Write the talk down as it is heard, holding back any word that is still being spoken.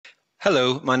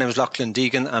Hello, my name is Loughlin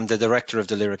Deegan. I'm the director of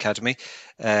the Lear Academy,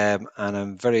 and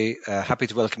I'm very happy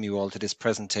to welcome you all to this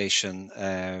presentation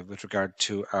with regard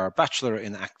to our Bachelor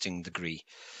in Acting degree.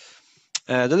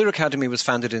 The Lear Academy was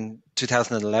founded in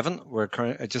 2011. We're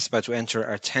just about to enter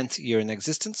our 10th year in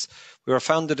existence. We were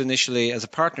founded initially as a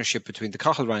partnership between the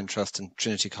Loughlin Trust and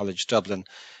Trinity College Dublin,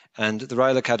 and the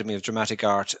Royal Academy of Dramatic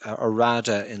Art, or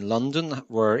RADA, in London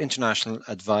were international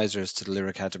advisors to the Lear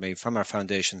Academy from our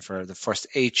foundation for the first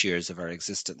 8 years of our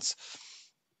existence.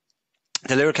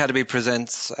 The Lear Academy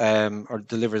presents or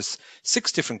delivers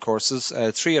 6 different courses,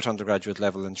 3 at undergraduate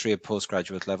level and 3 at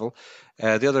postgraduate level.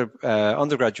 The other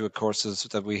undergraduate courses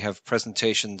that we have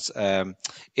presentations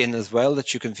in as well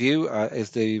that you can view is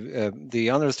the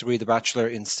honours degree, the Bachelor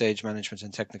in Stage Management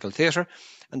and Technical Theatre,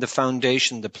 and the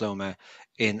Foundation Diploma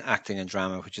in Acting and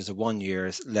Drama, which is a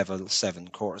 1-year level 7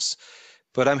 course.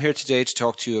 But I'm here today to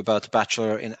talk to you about the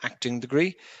Bachelor in Acting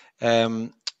degree,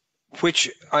 which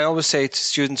I always say to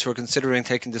students who are considering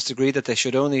taking this degree that they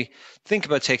should only think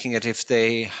about taking it if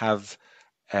they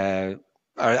are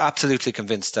absolutely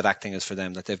convinced that acting is for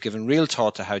them, that they've given real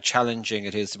thought to how challenging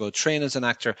it is to both train as an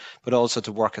actor, but also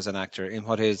to work as an actor in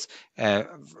what is a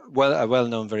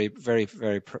well-known, very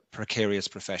precarious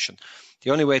profession. The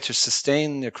only way to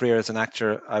sustain a career as an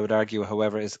actor, I would argue,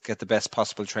 however, is to get the best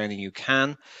possible training you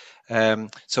can.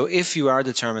 So if you are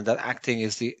determined that acting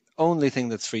is the only thing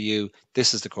that's for you,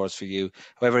 this is the course for you.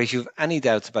 However, if you have any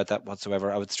doubts about that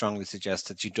whatsoever, I would strongly suggest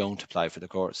that you don't apply for the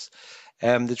course.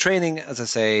 The training, as I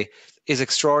say, is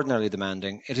extraordinarily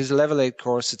demanding. It is a level 8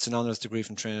 course. It's an honours degree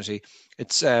from Trinity.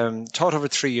 It's taught over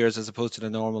 3 years as opposed to the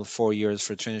normal 4 years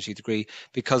for a Trinity degree,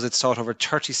 because it's taught over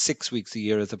 36 weeks a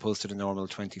year as opposed to the normal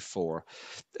 24.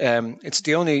 It's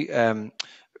the only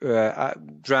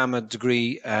drama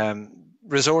degree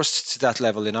resourced to that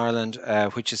level in Ireland,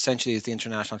 which essentially is the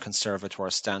International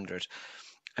Conservatoire standard.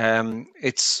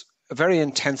 It's very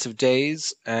intensive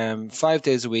days, 5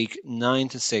 days a week, 9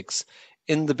 to 6,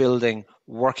 in the building,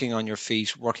 working on your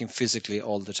feet, working physically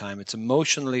all the time. It's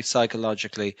emotionally,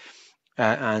 psychologically,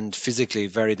 and physically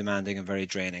very demanding and very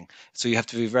draining. So you have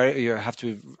to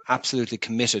be absolutely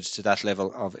committed to that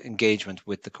level of engagement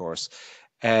with the course.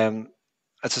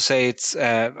 As I say, it's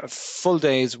full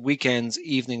days, weekends,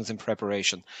 evenings in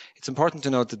preparation. It's important to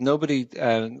note that nobody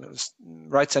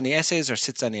writes any essays or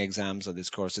sits any exams on this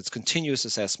course. It's continuous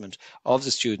assessment of the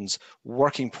students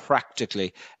working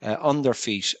practically on their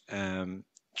feet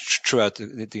throughout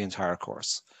the entire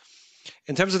course.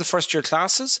 In terms of the first year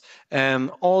classes,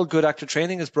 all good actor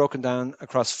training is broken down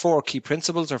across 4 key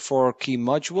principles or 4 key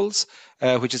modules,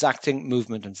 which is acting,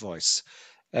 movement and voice.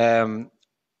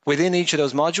 Within each of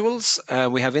those modules,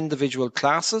 we have individual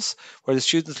classes where the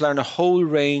students learn a whole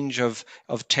range of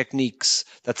techniques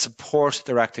that support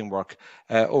their acting work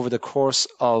over the course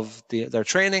of their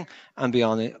training and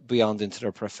beyond into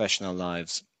their professional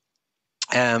lives.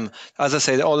 As I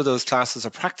say, all of those classes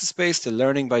are practice-based. They're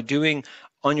learning by doing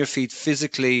on your feet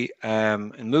physically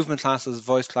in movement classes,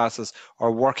 voice classes,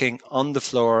 or working on the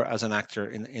floor as an actor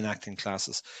in acting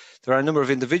classes. There are a number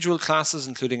of individual classes,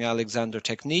 including Alexander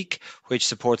Technique, which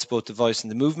supports both the voice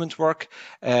and the movement work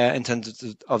in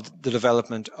terms of the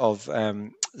development of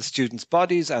the students'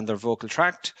 bodies and their vocal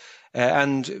tract.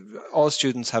 And all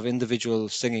students have individual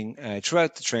singing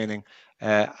throughout the training,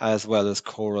 as well as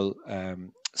choral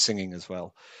singing as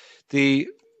well. The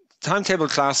timetable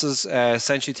classes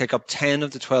essentially take up 10 of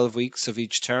the 12 weeks of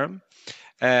each term.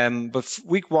 But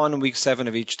week 1 and week 7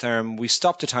 of each term, we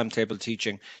stop the timetable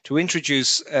teaching to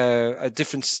introduce a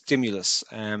different stimulus.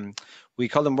 We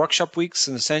call them workshop weeks,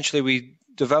 and essentially we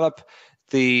develop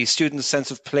the students' sense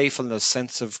of playfulness,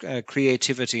 sense of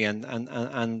creativity,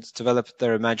 and develop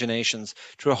their imaginations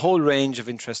through a whole range of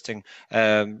interesting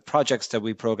projects that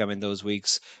we program in those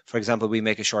weeks. For example, we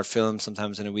make a short film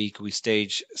sometimes in a week. We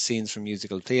stage scenes from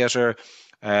musical theatre.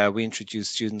 We introduce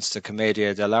students to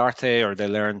Commedia dell'arte, or they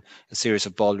learn a series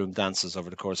of ballroom dances over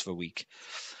the course of a week.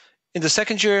 In the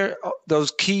second year,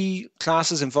 those key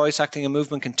classes in voice, acting and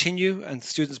movement continue, and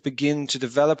students begin to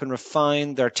develop and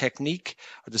refine their technique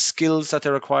or the skills that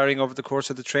they're acquiring over the course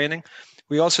of the training.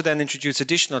 We also then introduce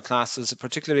additional classes,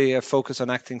 particularly a focus on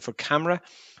acting for camera,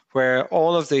 where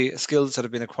all of the skills that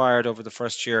have been acquired over the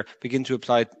first year begin to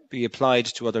be applied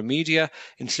to other media,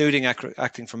 including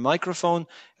acting for microphone,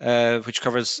 which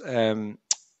covers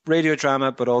radio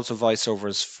drama, but also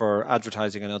voiceovers for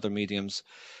advertising and other mediums.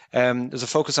 There's a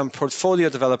focus on portfolio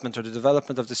development, or the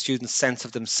development of the student's sense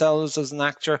of themselves as an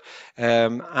actor,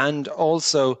 and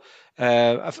also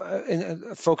a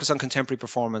focus on contemporary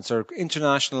performance or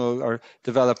international or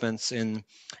developments in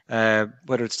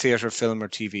whether it's theatre, film or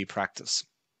TV practice.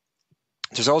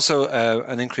 There's also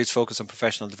an increased focus on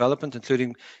professional development,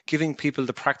 including giving people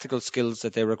the practical skills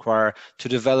that they require to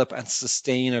develop and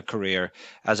sustain a career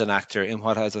as an actor in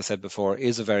what, as I said before,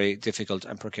 is a very difficult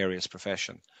and precarious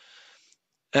profession.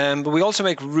 But we also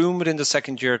make room within the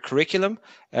second year curriculum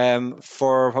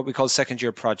for what we call second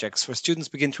year projects, where students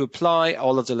begin to apply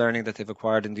all of the learning that they've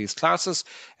acquired in these classes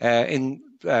in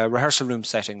rehearsal room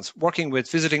settings, working with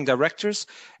visiting directors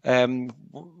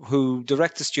who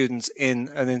direct the students in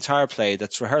an entire play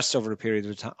that's rehearsed over a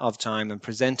period of time and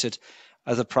presented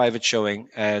as a private showing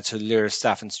to Lir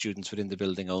staff and students within the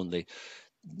building only.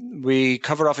 We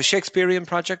cover off a Shakespearean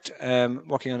project,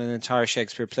 working on an entire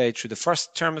Shakespeare play through the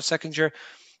first term of second year.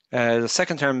 The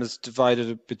second term is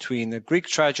divided between a Greek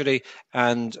tragedy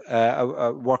and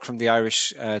a work from the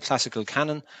Irish classical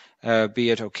canon, be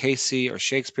it O'Casey or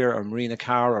Shakespeare or Marina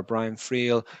Carr or Brian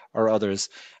Friel or others.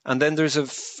 And then there's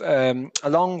a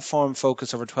long form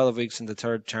focus over 12 weeks in the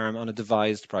third term on a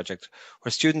devised project,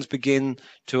 where students begin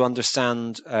to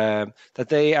understand that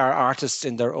they are artists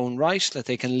in their own right, that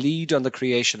they can lead on the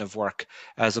creation of work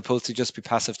as opposed to just be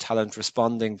passive talent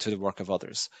responding to the work of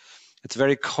others. It's a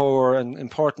very core and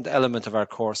important element of our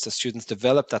course that students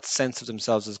develop that sense of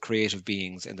themselves as creative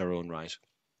beings in their own right.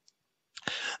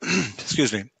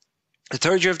 Excuse me. The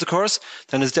third year of the course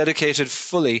then is dedicated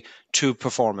fully to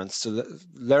performance, to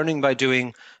learning by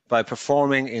doing, by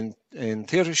performing in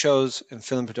theatre shows, in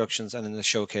film productions and in the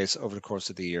showcase over the course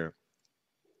of the year.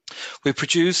 We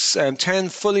produce 10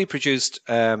 fully produced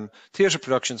theatre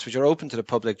productions which are open to the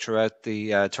public throughout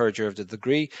the third year of the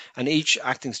degree, and each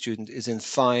acting student is in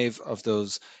 5 of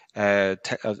those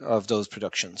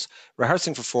productions,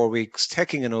 rehearsing for 4 weeks,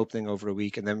 taking an opening over a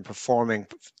week, and then performing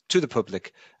to the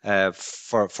public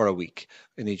for a week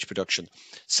in each production.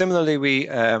 Similarly, we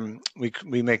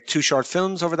make 2 short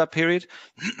films over that period,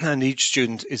 and each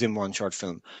student is in 1 short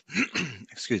film.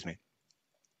 Excuse me.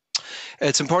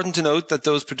 It's important to note that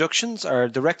those productions are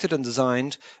directed and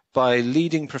designed by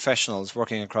leading professionals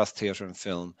working across theatre and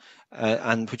film,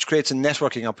 and which creates a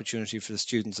networking opportunity for the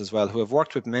students as well, who have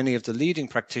worked with many of the leading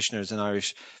practitioners in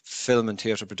Irish film and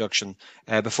theatre production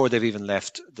before they've even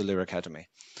left the Lir Academy.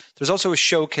 There's also a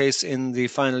showcase in the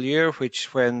final year,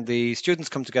 when the students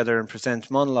come together and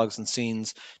present monologues and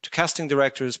scenes to casting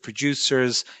directors,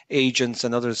 producers, agents,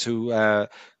 and others who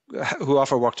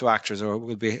offer work to actors or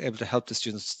will be able to help the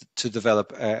students to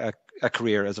develop a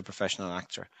career as a professional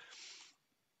actor.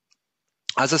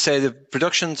 As I say, the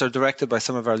productions are directed by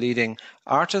some of our leading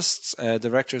artists,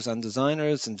 directors and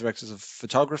designers and directors of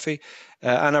photography,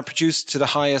 and are produced to the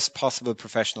highest possible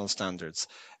professional standards.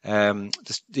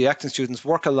 The acting students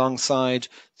work alongside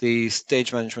the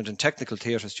stage management and technical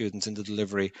theatre students in the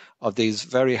delivery of these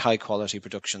very high quality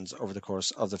productions over the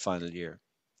course of the final year.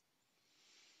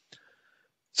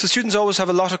 So students always have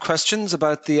a lot of questions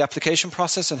about the application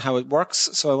process and how it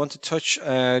works. So I want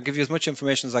to give you as much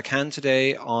information as I can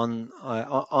today on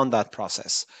that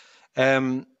process.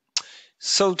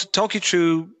 So to talk you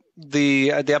through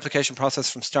the application process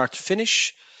from start to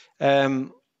finish, the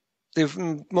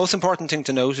most important thing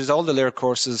to note is all the Lir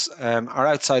courses are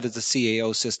outside of the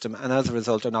CAO system, and as a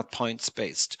result are not points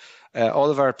based. All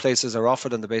of our places are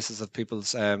offered on the basis of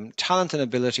people's talent and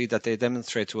ability that they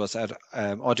demonstrate to us at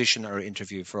audition or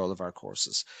interview for all of our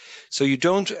courses. So you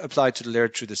don't apply to the Lir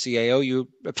through the CAO, you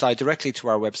apply directly to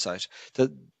our website, the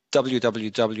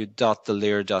www.thelir.ie.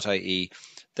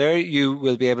 There you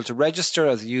will be able to register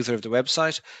as a user of the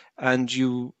website, and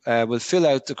you will fill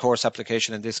out the course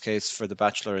application, in this case for the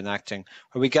Bachelor in Acting,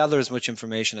 where we gather as much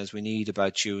information as we need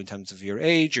about you in terms of your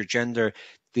age, your gender,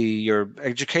 your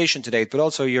education to date, but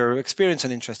also your experience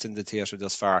and interest in the theatre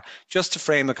thus far, just to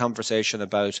frame a conversation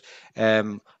about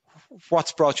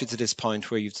what's brought you to this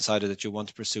point where you've decided that you want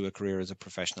to pursue a career as a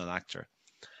professional actor.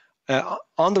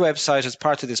 On the website, as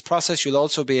part of this process, you'll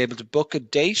also be able to book a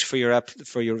date for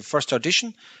your first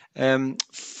audition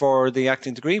for the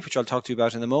acting degree, which I'll talk to you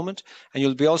about in a moment. And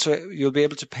you'll be able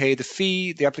to pay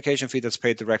the application fee that's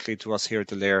paid directly to us here at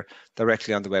the Lir,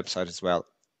 directly on the website as well.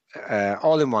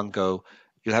 All in one go.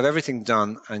 You'll have everything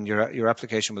done, and your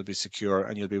application will be secure,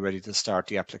 and you'll be ready to start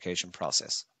the application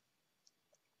process.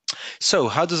 So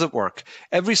how does it work?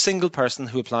 Every single person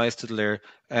who applies to the Lir,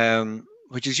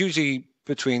 which is usually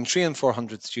between 300 and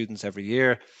 400 students every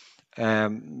year,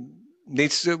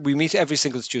 we meet every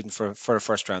single student for a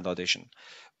first round audition.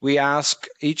 We ask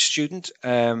each student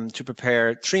to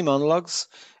prepare 3 monologues.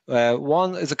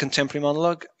 One is a contemporary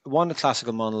monologue, one a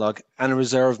classical monologue, and a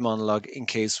reserved monologue in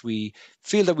case we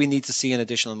feel that we need to see an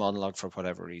additional monologue for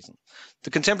whatever reason. The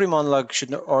contemporary monologue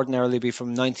should ordinarily be from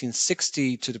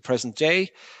 1960 to the present day.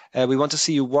 We want to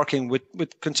see you working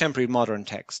with contemporary modern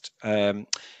text.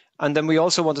 And then we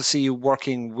also want to see you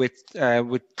working with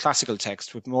classical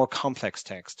text, with more complex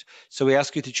text. So we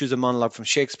ask you to choose a monologue from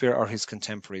Shakespeare or his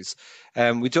contemporaries.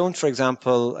 We don't, for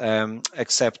example,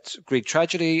 accept Greek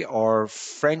tragedy or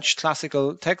French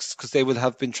classical texts because they will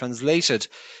have been translated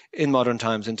in modern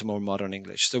times into more modern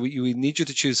English. So we need you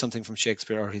to choose something from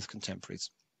Shakespeare or his contemporaries.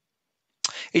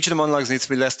 Each of the monologues needs to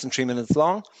be less than 3 minutes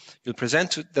long. You'll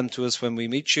present them to us when we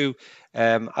meet you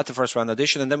at the first round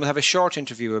audition, and then we'll have a short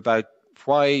interview about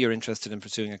why you're interested in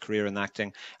pursuing a career in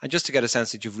acting, and just to get a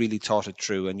sense that you've really thought it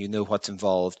through and you know what's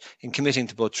involved in committing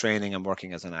to both training and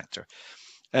working as an actor.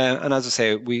 And as I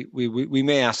say, we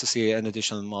may ask to see an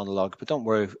additional monologue, but don't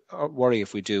worry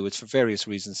if we do. It's for various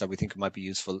reasons that we think it might be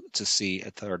useful to see a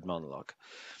third monologue.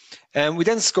 We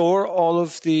then score all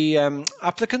of the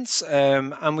applicants,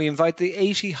 and we invite the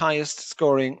 80 highest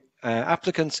scoring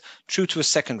applicants through to a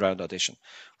second round audition,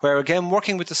 where again,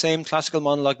 working with the same classical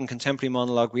monologue and contemporary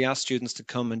monologue, we ask students to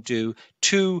come and do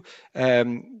two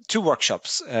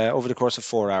workshops over the course of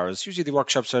 4 hours. Usually the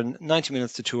workshops are 90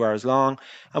 minutes to 2 hours long,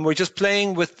 and we're just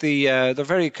playing with the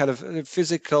very kind of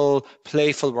physical,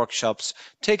 playful workshops,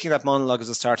 taking that monologue as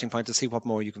a starting point to see what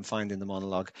more you can find in the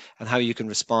monologue and how you can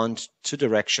respond to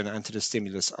direction and to the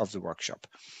stimulus of the workshop.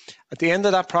 At the end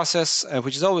of that process,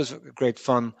 which is always great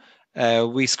fun,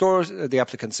 we score the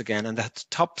applicants again, and the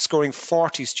top scoring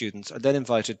 40 students are then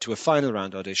invited to a final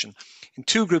round audition in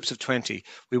 2 groups of 20.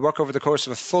 We work over the course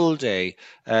of a full day,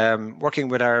 working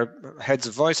with our heads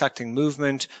of voice acting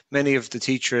movement, many of the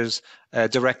teachers,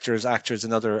 directors, actors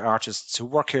and other artists who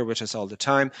work here with us all the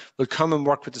time will come and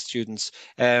work with the students,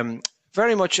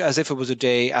 very much as if it was a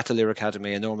day at the Lyric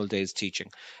Academy, a normal day's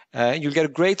teaching. You'll get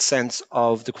a great sense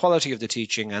of the quality of the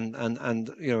teaching and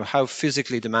you know how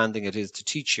physically demanding it is to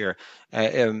teach here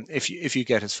if you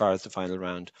get as far as the final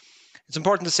round. It's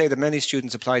important to say that many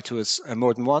students apply to us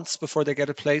more than once before they get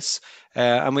a place,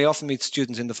 and we often meet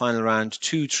students in the final round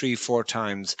 2, 3, 4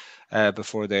 times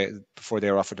before they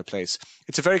are offered a place.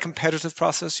 It's a very competitive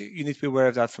process. You need to be aware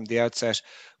of that from the outset.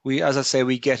 As I say,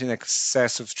 we get in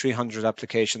excess of 300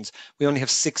 applications. We only have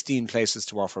 16 places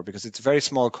to offer because it's a very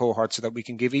small cohort, so that we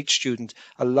can give each student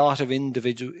a lot of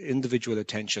individual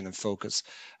attention and focus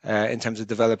in terms of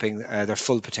developing their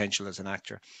full potential as an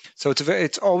actor. So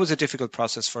it's always a difficult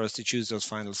process for us to choose those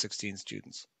final 16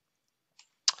 students.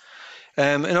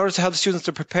 In order to help students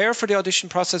to prepare for the audition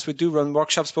process, we do run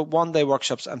workshops, but 1-day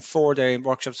workshops and 4-day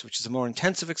workshops, which is a more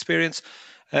intensive experience.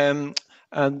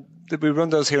 And we run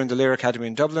those here in the Lyric Academy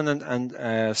in Dublin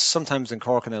and sometimes in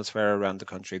Cork and elsewhere around the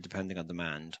country, depending on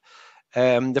demand.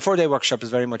 The 4-day workshop is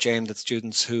very much aimed at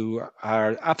students who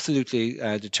are absolutely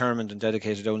determined and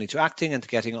dedicated only to acting and to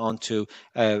getting onto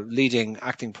a leading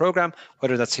acting programme,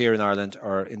 whether that's here in Ireland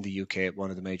or in the UK at one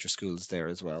of the major schools there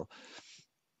as well.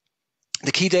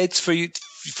 The key dates for you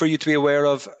to be aware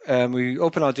of: we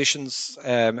open auditions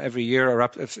every year, or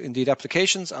indeed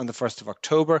applications, on the 1st of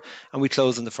October, and we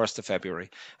close on the 1st of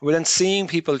February. We're then seeing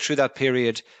people through that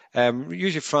period,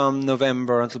 usually from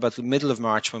November until about the middle of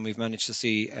March, when we've managed to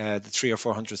see the 300 or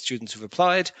 400 students who've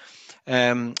applied.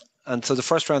 And so the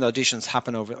first round auditions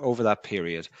happen over that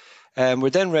period. We're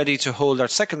then ready to hold our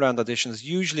second round auditions,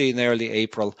 usually in early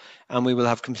April, and we will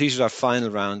have completed our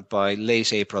final round by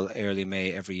late April, early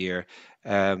May every year.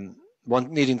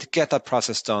 Needing to get that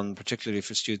process done, particularly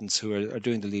for students who are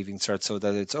doing the Leaving Cert, so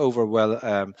that it's over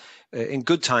well in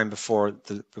good time before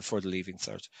the Leaving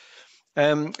Cert.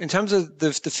 In terms of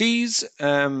the fees,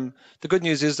 the good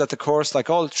news is that the course, like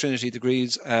all Trinity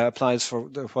degrees, applies for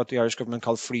what the Irish government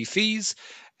call free fees.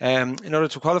 In order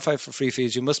to qualify for free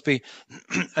fees, you must be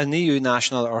an EU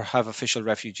national or have official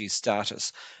refugee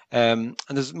status. And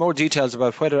there's more details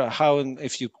about how and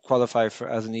if you qualify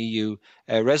as an EU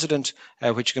resident,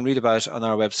 which you can read about on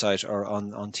our website or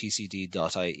on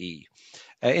tcd.ie.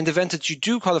 In the event that you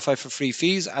do qualify for free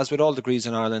fees, as with all degrees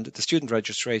in Ireland, the student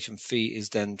registration fee is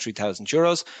then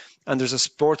 €3,000, and there's a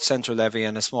sports centre levy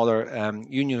and a smaller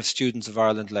Union of Students of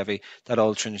Ireland levy that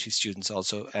all Trinity students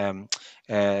also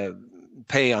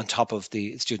pay on top of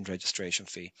the student registration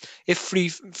fee. If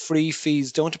free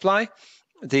fees don't apply,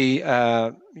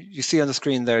 you see on the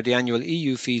screen there the annual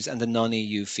EU fees and the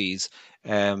non-EU fees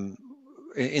in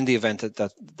the event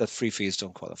that free fees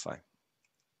don't qualify.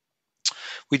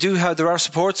 There are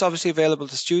supports obviously available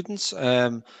to students,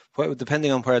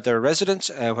 depending on where they're resident,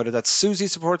 whether that's SUSI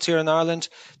supports here in Ireland,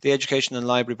 the Education and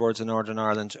Library Boards in Northern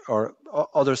Ireland, or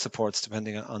other supports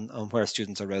depending on where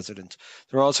students are resident.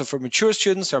 There are also, for mature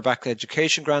students, there are back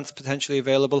education grants potentially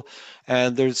available,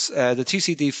 and there's the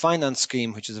TCD finance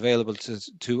scheme, which is available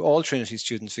to all Trinity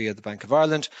students via the Bank of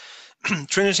Ireland.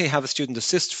 Trinity have a student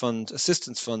assistance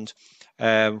fund,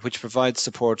 which provides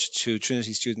support to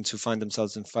Trinity students who find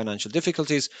themselves in financial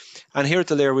difficulties. And here at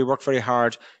the Lair, we work very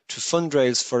hard to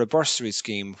fundraise for a bursary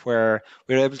scheme where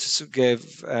we're able to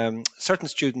give certain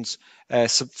students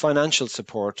financial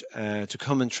support to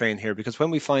come and train here, because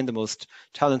when we find the most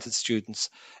talented students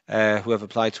who have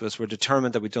applied to us, we're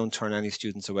determined that we don't turn any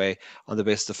students away on the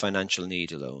basis of financial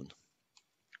need alone.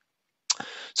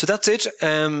 So that's it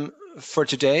for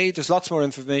today. There's lots more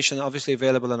information obviously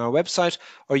available on our website,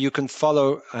 or you can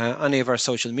follow any of our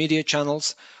social media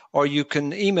channels, or you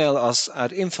can email us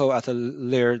at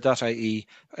info@lair.ie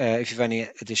if you have any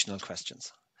additional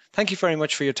questions. Thank you very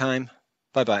much for your time.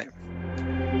 Bye-bye.